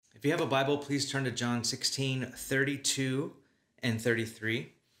If you have a Bible, please turn to John 16:32 and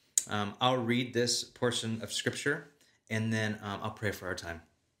 33. I'll read this portion of Scripture, and then I'll pray for our time.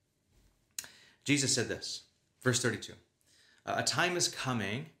 Jesus said this, verse 32. A time is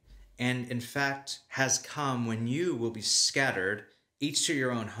coming, and in fact has come, when you will be scattered, each to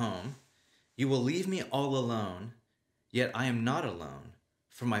your own home. You will leave me all alone, yet I am not alone,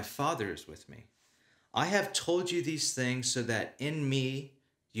 for my Father is with me. I have told you these things so that in me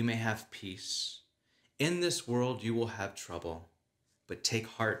you may have peace. In this world you will have trouble, but take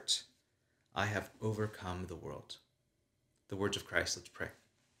heart. I have overcome the world. The words of Christ. Let's pray.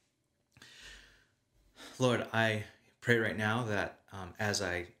 Lord, I pray right now that as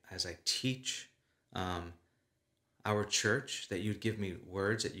I teach our church, that you'd give me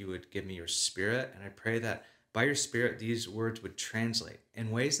words, that you would give me your Spirit, and I pray that by your Spirit these words would translate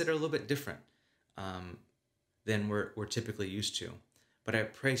in ways that are a little bit different than we're typically used to. But I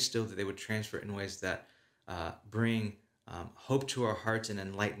pray still that they would transfer in ways that bring hope to our hearts and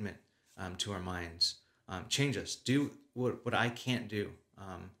enlightenment to our minds. Change us. Do what I can't do.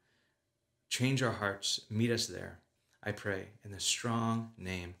 Change our hearts. Meet us there. I pray in the strong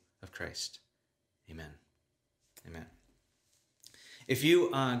name of Christ. Amen. Amen. If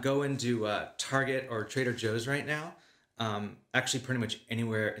you go into Target or Trader Joe's right now, actually pretty much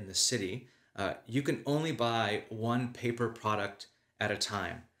anywhere in the city, you can only buy one paper product at a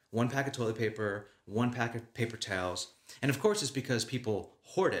time. One pack of toilet paper, one pack of paper towels. And of course, it's because people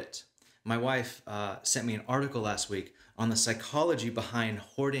hoard it. My wife sent me an article last week on the psychology behind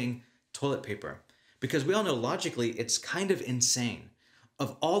hoarding toilet paper. Because we all know logically it's kind of insane.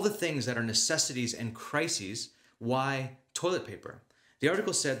 Of all the things that are necessities and crises, why toilet paper? The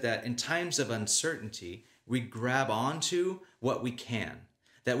article said that in times of uncertainty, we grab onto what we can.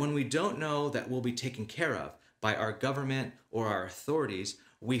 That when we don't know that we'll be taken care of by our government or our authorities,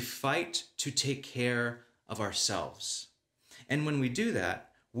 we fight to take care of ourselves. And when we do that,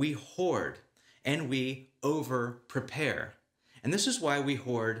 we hoard and we over-prepare. And this is why we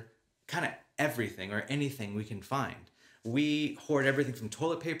hoard kind of everything or anything we can find. We hoard everything from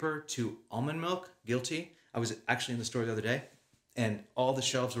toilet paper to almond milk. Guilty. I was actually in the store the other day, and all the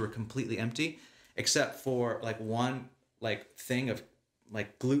shelves were completely empty, except for one thing of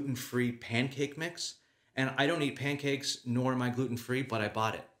gluten-free pancake mix. And I don't eat pancakes, nor am I gluten-free, but I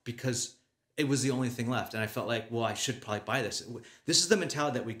bought it because it was the only thing left. And I felt like, well, I should probably buy this. This is the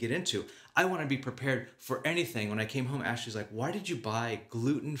mentality that we get into. I want to be prepared for anything. When I came home, Ashley's like, why did you buy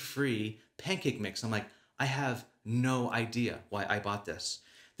gluten-free pancake mix? I'm like, I have no idea why I bought this.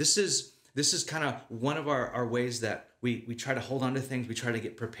 This is kind of one of our ways that we try to hold on to things. We try to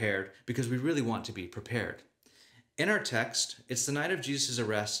get prepared because we really want to be prepared. In our text, it's the night of Jesus'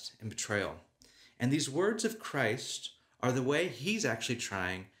 arrest and betrayal. And these words of Christ are the way he's actually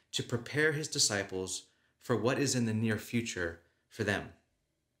trying to prepare his disciples for what is in the near future for them.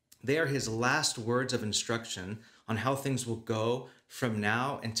 They are his last words of instruction on how things will go from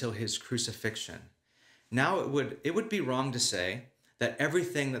now until his crucifixion. Now it would be wrong to say that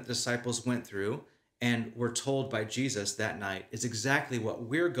everything that the disciples went through and were told by Jesus that night is exactly what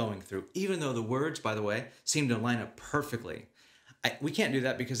we're going through, even though the words, by the way, seem to line up perfectly. We can't do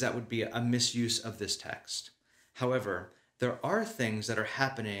that because that would be a misuse of this text. However, there are things that are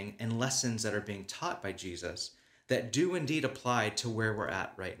happening and lessons that are being taught by Jesus that do indeed apply to where we're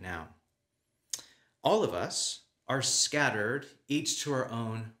at right now. All of us are scattered, each to our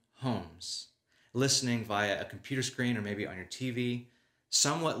own homes, listening via a computer screen or maybe on your TV,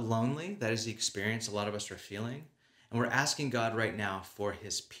 somewhat lonely. That is the experience a lot of us are feeling. And we're asking God right now for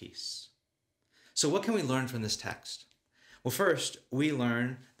his peace. So what can we learn from this text? Well, first, we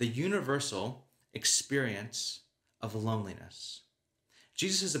learn the universal experience of loneliness.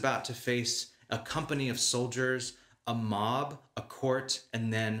 Jesus is about to face a company of soldiers, a mob, a court,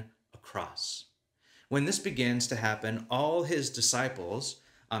 and then a cross. When this begins to happen, all his disciples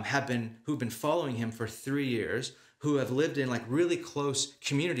who've been following him for 3 years, who have lived in really close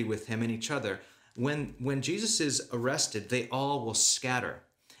community with him and each other, when Jesus is arrested, they all will scatter,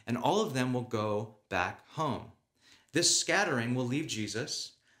 and all of them will go back home. This scattering will leave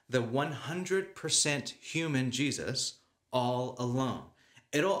Jesus, the 100% human Jesus, all alone.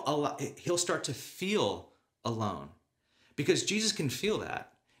 He'll start to feel alone because Jesus can feel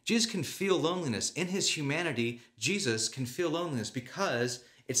that. Jesus can feel loneliness. In his humanity, Jesus can feel loneliness because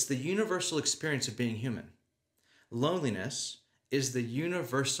it's the universal experience of being human. Loneliness is the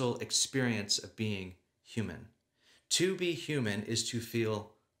universal experience of being human. To be human is to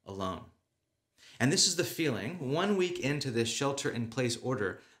feel alone. And this is the feeling 1 week into this shelter-in-place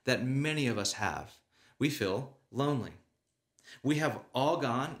order that many of us have. We feel lonely. We have all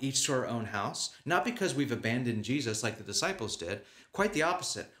gone, each to our own house, not because we've abandoned Jesus like the disciples did. Quite the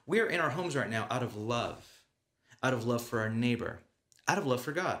opposite. We are in our homes right now out of love for our neighbor, out of love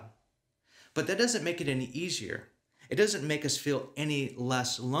for God. But that doesn't make it any easier. It doesn't make us feel any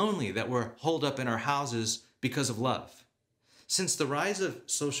less lonely that we're holed up in our houses because of love. Since the rise of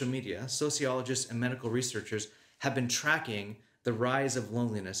social media, sociologists and medical researchers have been tracking the rise of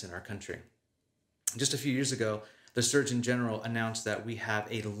loneliness in our country. Just a few years ago, the Surgeon General announced that we have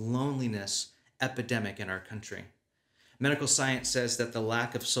a loneliness epidemic in our country. Medical science says that the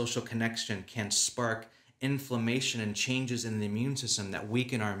lack of social connection can spark inflammation and changes in the immune system that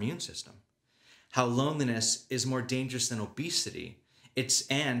weaken our immune system. How loneliness is more dangerous than obesity.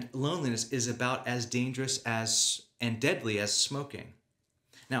 And loneliness is about as dangerous as and deadly as smoking.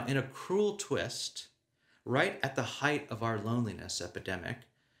 Now, in a cruel twist, right at the height of our loneliness epidemic,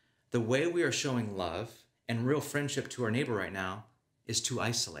 the way we are showing love and real friendship to our neighbor right now is to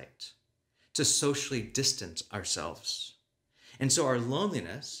isolate, to socially distance ourselves. And so our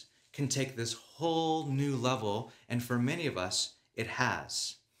loneliness can take this whole new level, and for many of us, it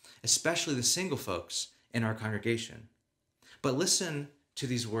has, especially the single folks in our congregation. But listen to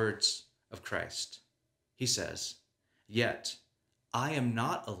these words of Christ. He says, "Yet I am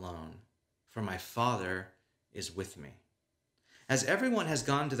not alone, for my Father is with me." As everyone has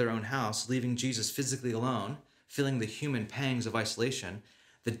gone to their own house, leaving Jesus physically alone, feeling the human pangs of isolation,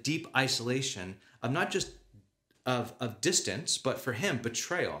 the deep isolation of not just of distance, but for him,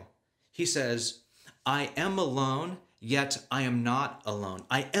 betrayal. He says, "I am alone, yet I am not alone.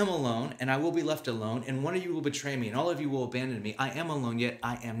 I am alone, and I will be left alone, and one of you will betray me, and all of you will abandon me. I am alone, yet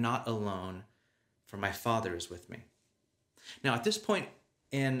I am not alone, for my Father is with me." Now, at this point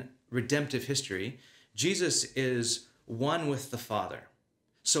in redemptive history, Jesus is one with the Father.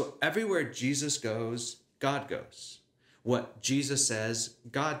 So everywhere Jesus goes, God goes. What Jesus says,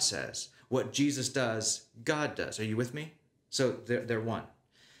 God says. What Jesus does, God does. Are you with me? So they're one.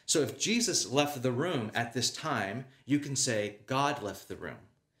 So if Jesus left the room at this time, you can say God left the room.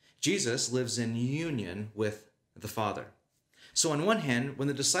 Jesus lives in union with the Father. So on one hand, when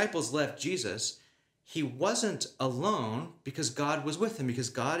the disciples left Jesus, he wasn't alone because God was with him, because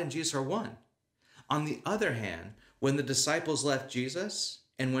God and Jesus are one. On the other hand, when the disciples left Jesus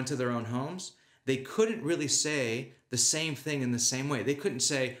and went to their own homes, they couldn't really say the same thing in the same way. They couldn't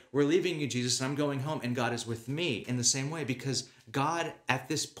say, "We're leaving you, Jesus, and I'm going home, and God is with me," in the same way, because God, at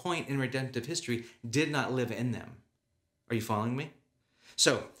this point in redemptive history, did not live in them. Are you following me?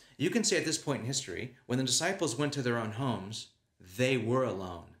 So you can say at this point in history, when the disciples went to their own homes, they were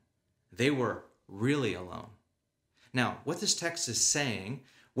alone. They were really alone. Now, what this text is saying,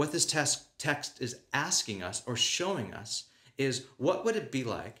 what this text is asking us or showing us is, what would it be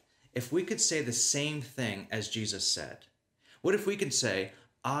like if we could say the same thing as Jesus said? What if we could say,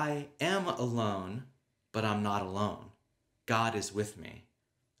 "I am alone, but I'm not alone. God is with me.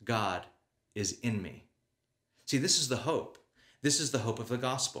 God is in me." See, this is the hope. This is the hope of the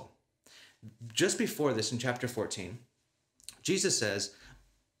gospel. Just before this, in chapter 14, Jesus says,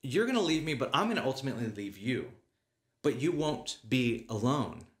 "You're going to leave me, but I'm going to ultimately leave you. But you won't be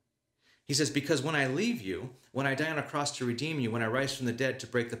alone." He says, "Because when I leave you, when I die on a cross to redeem you, when I rise from the dead to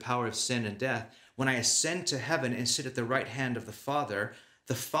break the power of sin and death, when I ascend to heaven and sit at the right hand of the Father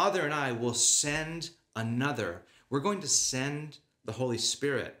and I will send another." We're going to send the Holy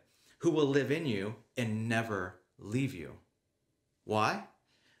Spirit, who will live in you and never leave you. Why?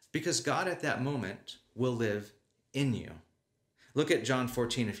 Because God at that moment will live in you. Look at John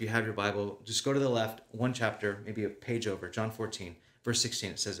 14. If you have your Bible, just go to the left, one chapter, maybe a page over. John 14, verse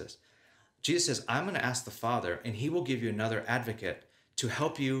 16, it says this. Jesus says, "I'm going to ask the Father, and he will give you another advocate to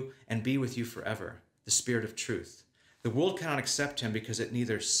help you and be with you forever, the Spirit of truth. The world cannot accept him because it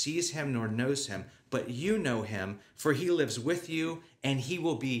neither sees him nor knows him, but you know him, for he lives with you and he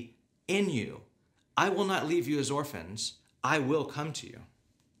will be in you. I will not leave you as orphans. I will come to you."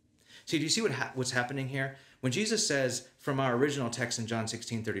 See, do you see what's happening here? When Jesus says from our original text in John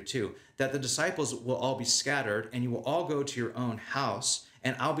 16:32 that the disciples will all be scattered and you will all go to your own house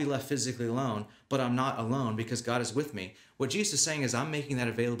and I'll be left physically alone, but I'm not alone because God is with me. What Jesus is saying is, I'm making that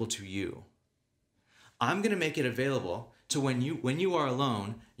available to you. I'm going to make it available to when you are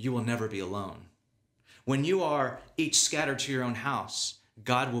alone, you will never be alone. When you are each scattered to your own house,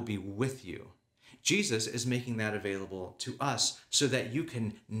 God will be with you. Jesus is making that available to us so that you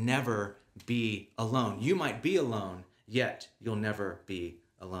can never be alone. You might be alone, yet you'll never be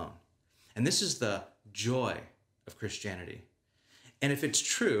alone. And this is the joy of Christianity. And if it's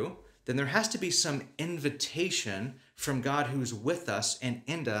true, then there has to be some invitation from God who's with us and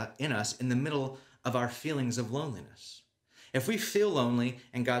in us in the middle of our feelings of loneliness. If we feel lonely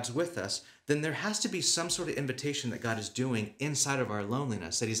and God's with us, then there has to be some sort of invitation that God is doing inside of our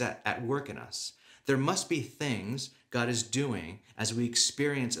loneliness, that He's at work in us. There must be things God is doing as we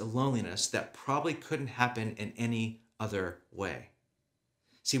experience a loneliness that probably couldn't happen in any other way.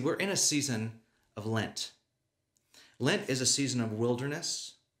 See, we're in a season of Lent. Lent is a season of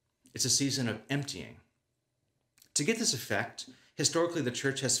wilderness. It's a season of emptying. To get this effect, historically the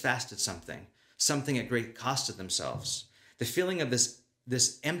church has fasted something at great cost to themselves. The feeling of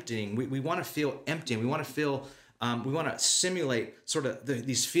this emptying, we want to feel empty, and we want to simulate sort of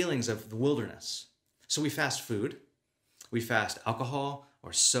these feelings of the wilderness. So we fast food, we fast alcohol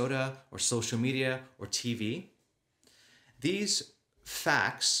or soda or social media or TV. These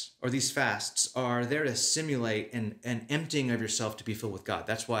fasts are there to simulate an emptying of yourself to be filled with God.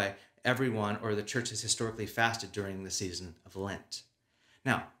 That's why everyone or the church has historically fasted during the season of Lent.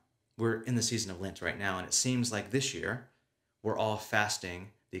 Now, we're in the season of Lent right now, and it seems like this year we're all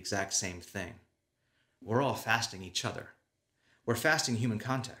fasting the exact same thing. We're all fasting each other. We're fasting human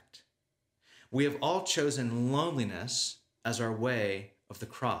contact. We have all chosen loneliness as our way of the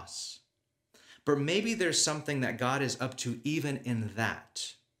cross. But maybe there's something that God is up to even in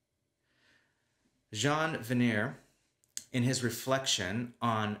that. Jean Vanier, in his reflection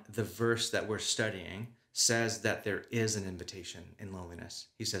on the verse that we're studying, says that there is an invitation in loneliness.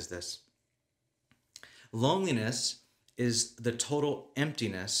 He says this: loneliness is the total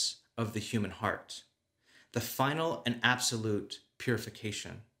emptiness of the human heart, the final and absolute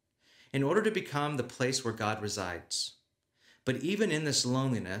purification, in order to become the place where God resides. But even in this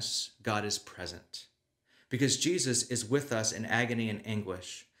loneliness, God is present, because Jesus is with us in agony and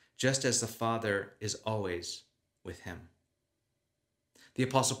anguish, just as the Father is always with him. The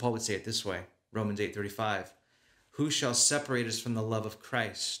Apostle Paul would say it this way, Romans 8:35, "Who shall separate us from the love of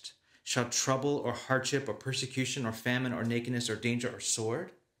Christ? Shall trouble or hardship or persecution or famine or nakedness or danger or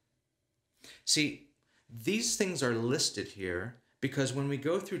sword?" See, these things are listed here because when we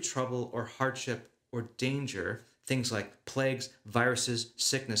go through trouble or hardship or danger, things like plagues, viruses,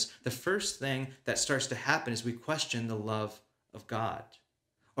 sickness, the first thing that starts to happen is we question the love of God.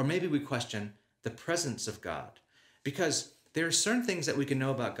 Or maybe we question the presence of God, because there are certain things that we can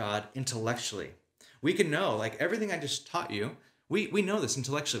know about God intellectually. We can know, like everything I just taught you, we know this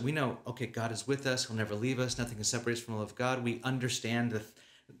intellectually. We know, okay, God is with us. He'll never leave us. Nothing can separate us from the love of God. We understand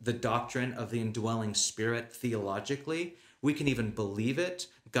the doctrine of the indwelling Spirit theologically. We can even believe it.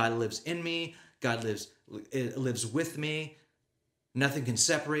 God lives in me. God lives with me. Nothing can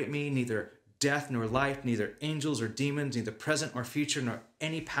separate me, neither death nor life, neither angels or demons, neither present or future, nor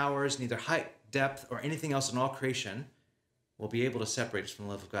any powers, neither height, depth, or anything else in all creation will be able to separate us from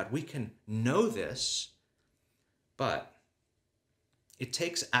the love of God. We can know this, but it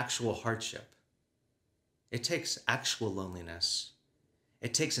takes actual hardship. It takes actual loneliness.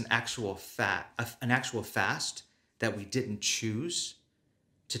 It takes an actual fast that we didn't choose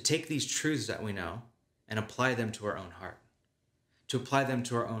to take these truths that we know and apply them to our own heart, to apply them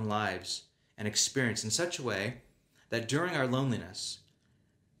to our own lives and experience in such a way that during our loneliness,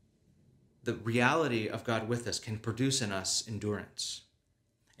 the reality of God with us can produce in us endurance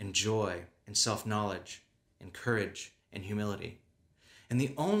and joy and self-knowledge and courage and humility. And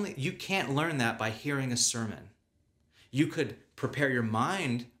you can't learn that by hearing a sermon. You could prepare your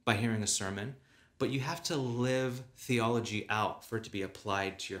mind by hearing a sermon, but you have to live theology out for it to be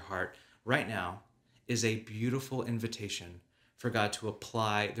applied to your heart. Right now is a beautiful invitation for God to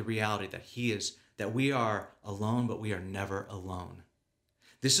apply the reality that we are alone, but we are never alone.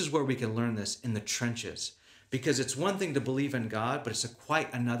 This is where we can learn this in the trenches, because it's one thing to believe in God, but it's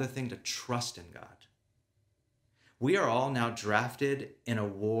quite another thing to trust in God. We are all now drafted in a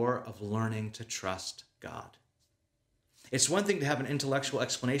war of learning to trust God. It's one thing to have an intellectual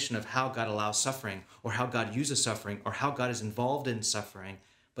explanation of how God allows suffering, or how God uses suffering, or how God is involved in suffering,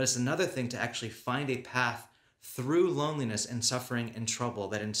 but it's another thing to actually find a path through loneliness and suffering and trouble,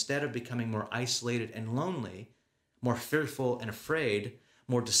 that instead of becoming more isolated and lonely, more fearful and afraid,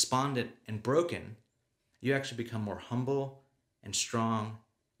 more despondent and broken, you actually become more humble and strong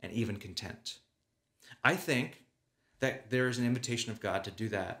and even content. I think that there is an invitation of God to do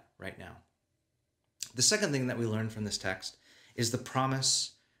that right now. The second thing that we learn from this text is the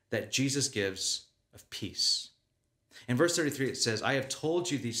promise that Jesus gives of peace. In verse 33, it says, "I have told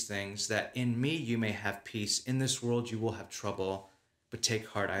you these things, that in me you may have peace. In this world you will have trouble, but take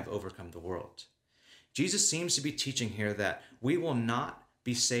heart, I have overcome the world." Jesus seems to be teaching here that we will not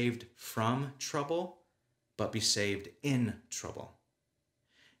be saved from trouble, but be saved in trouble.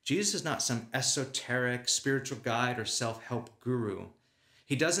 Jesus is not some esoteric spiritual guide or self-help guru.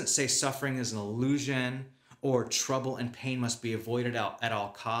 He doesn't say suffering is an illusion or trouble and pain must be avoided at all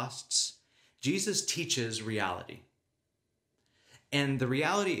costs. Jesus teaches reality. And the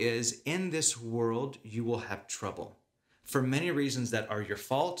reality is, in this world, you will have trouble for many reasons that are your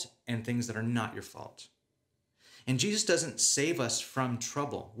fault and things that are not your fault. And Jesus doesn't save us from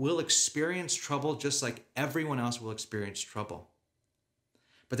trouble. We'll experience trouble just like everyone else will experience trouble.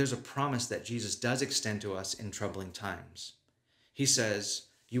 But there's a promise that Jesus does extend to us in troubling times. He says,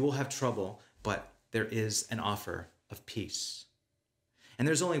 you will have trouble, but there is an offer of peace. And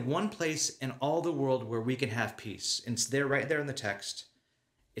there's only one place in all the world where we can have peace. And it's there, right there in the text.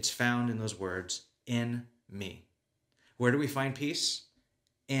 It's found in those words, in me. Where do we find peace?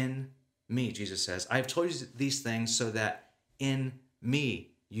 In me, Jesus says. I have told you these things so that in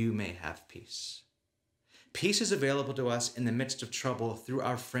me you may have peace. Peace is available to us in the midst of trouble through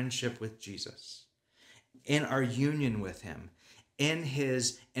our friendship with Jesus, in our union with him, in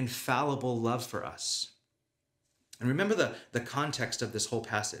his infallible love for us. And remember the context of this whole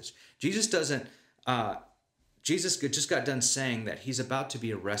passage. Jesus just got done saying that he's about to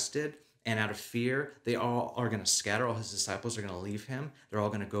be arrested, and out of fear, they all are going to scatter. All his disciples are going to leave him. They're all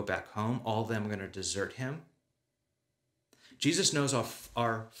going to go back home. All of them are going to desert him. Jesus knows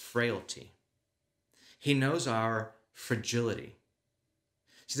our frailty. He knows our fragility.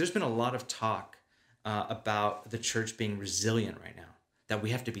 See, there's been a lot of talk about the church being resilient right now, that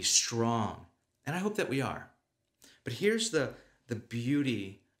we have to be strong. And I hope that we are. But here's the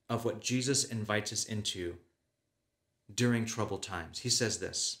beauty of what Jesus invites us into during troubled times. He says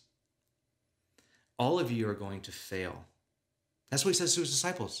this, all of you are going to fail. That's what he says to his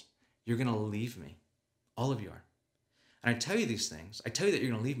disciples. You're going to leave me. All of you are. And I tell you these things. I tell you that you're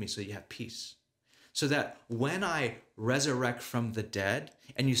going to leave me so you have peace. So that when I resurrect from the dead,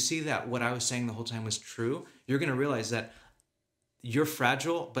 and you see that what I was saying the whole time was true, you're going to realize that you're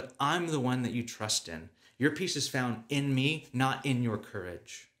fragile, but I'm the one that you trust in. Your peace is found in me, not in your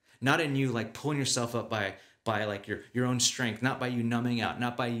courage. Not in you like pulling yourself up by like your own strength, not by you numbing out,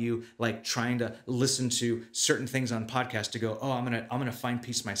 not by you like trying to listen to certain things on podcasts to go, oh, I'm gonna find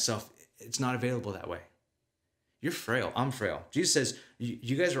peace myself. It's not available that way. You're frail. I'm frail. Jesus says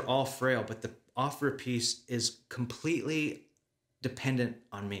you guys are all frail, but the offer of peace is completely dependent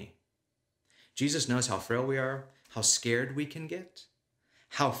on me. Jesus knows how frail we are, how scared we can get,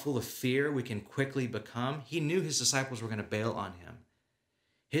 how full of fear we can quickly become. He knew his disciples were going to bail on him.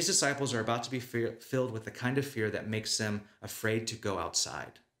 His disciples are about to be filled with the kind of fear that makes them afraid to go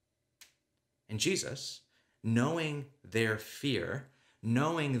outside. And Jesus, knowing their fear,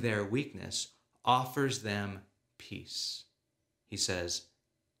 knowing their weakness, offers them peace. He says,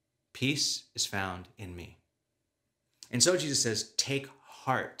 peace is found in me. And so Jesus says, take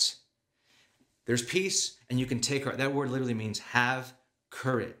heart. There's peace and you can take heart. That word literally means have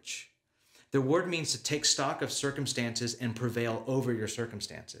courage. The word means to take stock of circumstances and prevail over your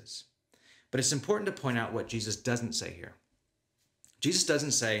circumstances. But it's important to point out what Jesus doesn't say here. Jesus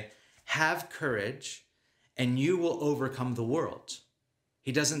doesn't say, have courage and you will overcome the world.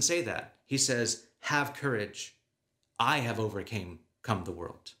 He doesn't say that. He says, have courage. I have overcome the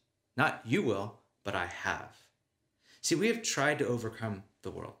world. Not you will, but I have. See, we have tried to overcome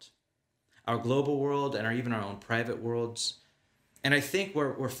the world. Our global world and even our own private worlds. And I think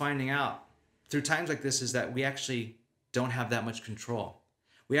we're finding out through times like this is that we actually don't have that much control.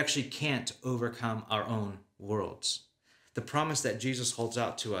 We actually can't overcome our own worlds. The promise that Jesus holds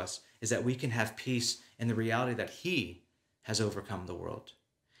out to us is that we can have peace in the reality that he has overcome the world.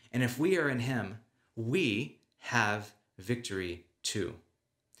 And if we are in him, we have victory too.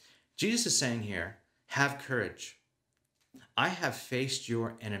 Jesus is saying here, have courage. I have faced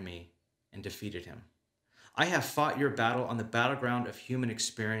your enemy and defeated him. I have fought your battle on the battleground of human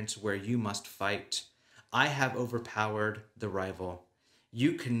experience where you must fight. I have overpowered the rival.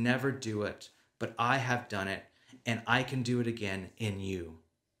 You can never do it, but I have done it, and I can do it again in you.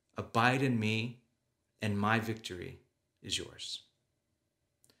 Abide in me, and my victory is yours.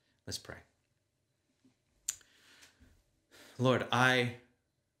 Let's pray. Lord, I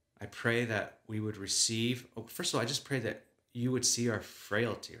pray that we would receive. First of all, I just pray that you would see our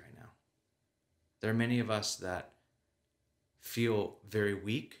frailty right now. There are many of us that feel very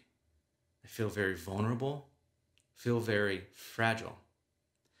weak, feel very vulnerable, feel very fragile.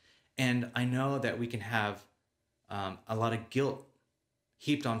 And I know that we can have a lot of guilt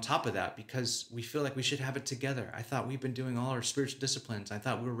heaped on top of that because we feel like we should have it together. I thought we've been doing all our spiritual disciplines. I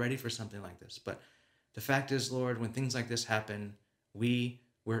thought we were ready for something like this. But the fact is, Lord, when things like this happen, we're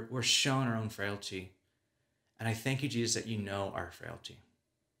shown our own frailty. And I thank you, Jesus, that you know our frailty.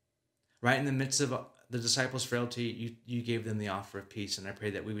 Right in the midst of the disciples' frailty, you gave them the offer of peace. And I pray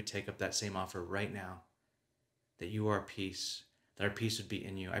that we would take up that same offer right now. that you are peace, that our peace would be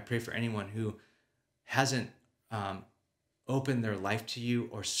in you. I pray for anyone who hasn't opened their life to you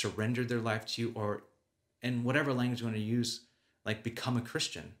or surrendered their life to you, or in whatever language you want to use, like become a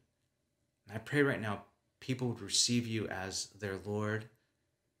Christian. And I pray right now people would receive you as their Lord,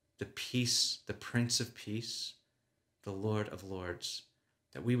 the peace, the Prince of Peace, the Lord of Lords,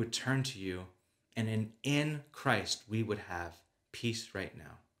 that we would turn to you, and in Christ we would have peace right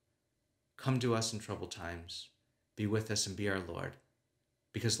now. Come to us in troubled times. Be with us and be our Lord.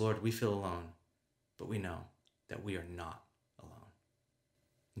 Because, Lord, we feel alone, but we know that we are not alone.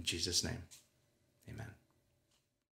 In Jesus' name, amen.